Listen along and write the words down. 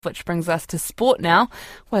Which brings us to sport now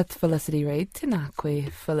with Felicity Reid. Tēnā koe,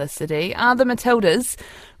 Felicity. Are the Matildas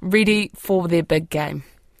ready for their big game?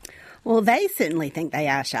 Well, they certainly think they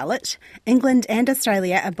are, Charlotte. England and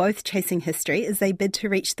Australia are both chasing history as they bid to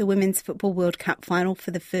reach the Women's Football World Cup final for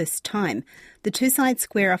the first time. The two sides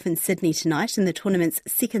square off in Sydney tonight in the tournament's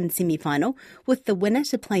second semi-final, with the winner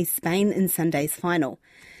to play Spain in Sunday's final.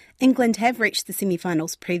 England have reached the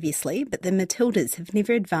semi-finals previously, but the Matildas have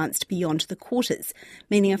never advanced beyond the quarters,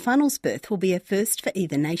 meaning a finals berth will be a first for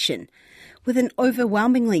either nation. With an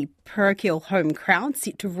overwhelmingly parochial home crowd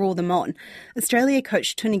set to roar them on, Australia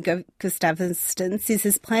coach Tony Gustavsson says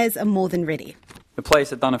his players are more than ready. The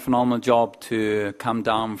players have done a phenomenal job to come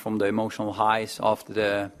down from the emotional highs after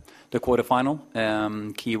the quarterfinal.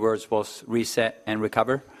 Keywords was reset and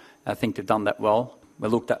recover. I think they've done that well. We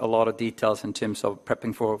looked at a lot of details in terms of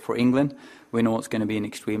prepping for England. We know it's going to be an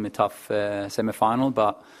extremely tough semi-final,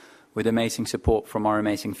 but with amazing support from our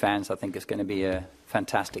amazing fans, I think it's going to be a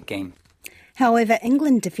fantastic game. However,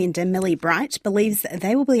 England defender Millie Bright believes that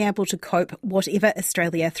they will be able to cope whatever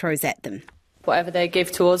Australia throws at them. Whatever they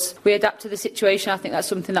give to us, we adapt to the situation. I think that's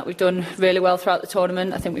something that we've done really well throughout the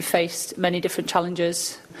tournament. I think we've faced many different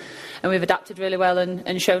challenges and we've adapted really well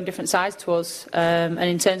and shown different sides to us. And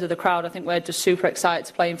in terms of the crowd, I think we're just super excited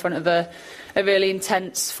to play in front of a really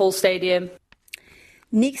intense, full stadium.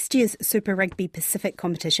 Next year's Super Rugby Pacific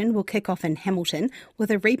competition will kick off in Hamilton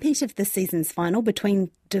with a repeat of this season's final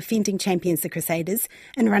between defending champions the Crusaders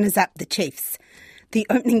and runners-up the Chiefs. The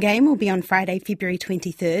opening game will be on Friday, February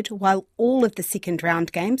 23rd, while all of the second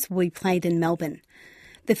round games will be played in Melbourne.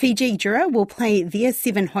 The Fiji Drua will play their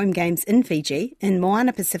 7 home games in Fiji, and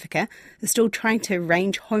Moana Pacifica are still trying to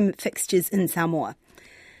arrange home fixtures in Samoa.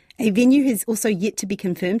 A venue has also yet to be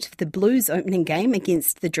confirmed for the Blues opening game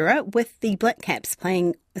against the Drua, with the Black Caps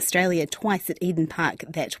playing Australia twice at Eden Park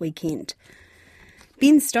that weekend.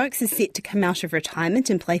 Ben Stokes is set to come out of retirement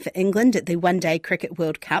and play for England at the One Day Cricket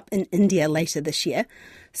World Cup in India later this year.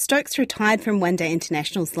 Stokes retired from One Day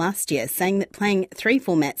Internationals last year, saying that playing 3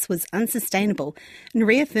 formats was unsustainable and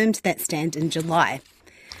reaffirmed that stand in July.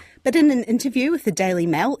 But in an interview with the Daily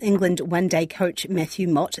Mail, England One Day coach Matthew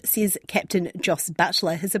Mott says captain Joss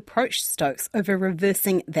Butler has approached Stokes over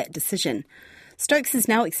reversing that decision. Stokes is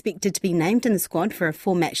now expected to be named in the squad for a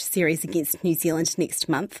 4-match series against New Zealand next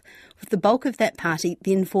month, with the bulk of that party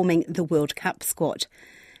then forming the World Cup squad.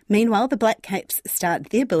 Meanwhile, the Black Caps start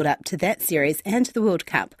their build-up to that series and the World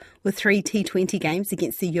Cup with 3 T20 games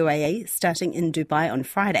against the UAE starting in Dubai on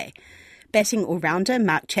Friday. Batting all-rounder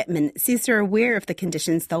Mark Chapman says they're aware of the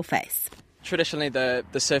conditions they'll face. Traditionally, the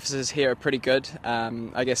surfaces here are pretty good.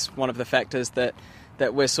 I guess one of the factors that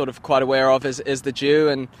we're sort of quite aware of is the dew,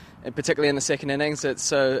 and particularly in the second innings. It's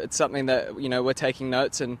something that we're taking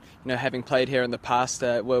notes, and having played here in the past,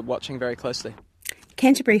 we're watching very closely.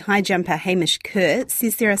 Canterbury high jumper Hamish Kerr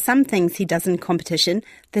says there are some things he does in competition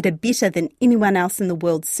that are better than anyone else in the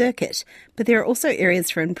world circuit, but there are also areas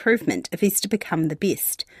for improvement if he's to become the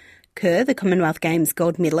best. Kerr, the Commonwealth Games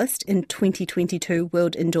gold medalist and 2022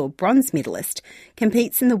 World Indoor bronze medalist,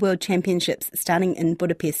 competes in the World Championships starting in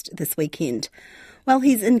Budapest this weekend. While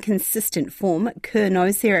he's in consistent form, Kerr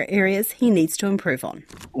knows there are areas he needs to improve on.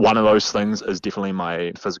 One of those things is definitely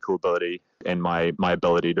my physical ability and my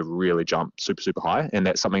ability to really jump super, super high. And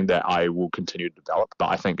that's something that I will continue to develop.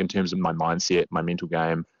 But I think in terms of my mindset, my mental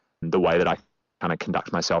game, the way that I kind of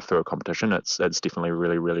conduct myself through a competition, it's definitely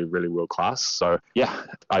really, really, really world class. So yeah,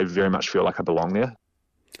 I very much feel like I belong there.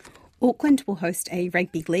 Auckland will host a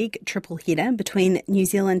rugby league triple header between New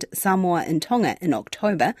Zealand, Samoa and Tonga in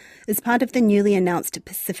October as part of the newly announced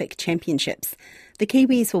Pacific Championships. The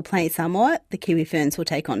Kiwis will play Samoa, the Kiwi Ferns will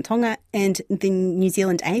take on Tonga, and the New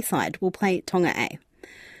Zealand A side will play Tonga A.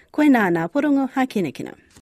 Koe nā ngā porongo, ha kina kina.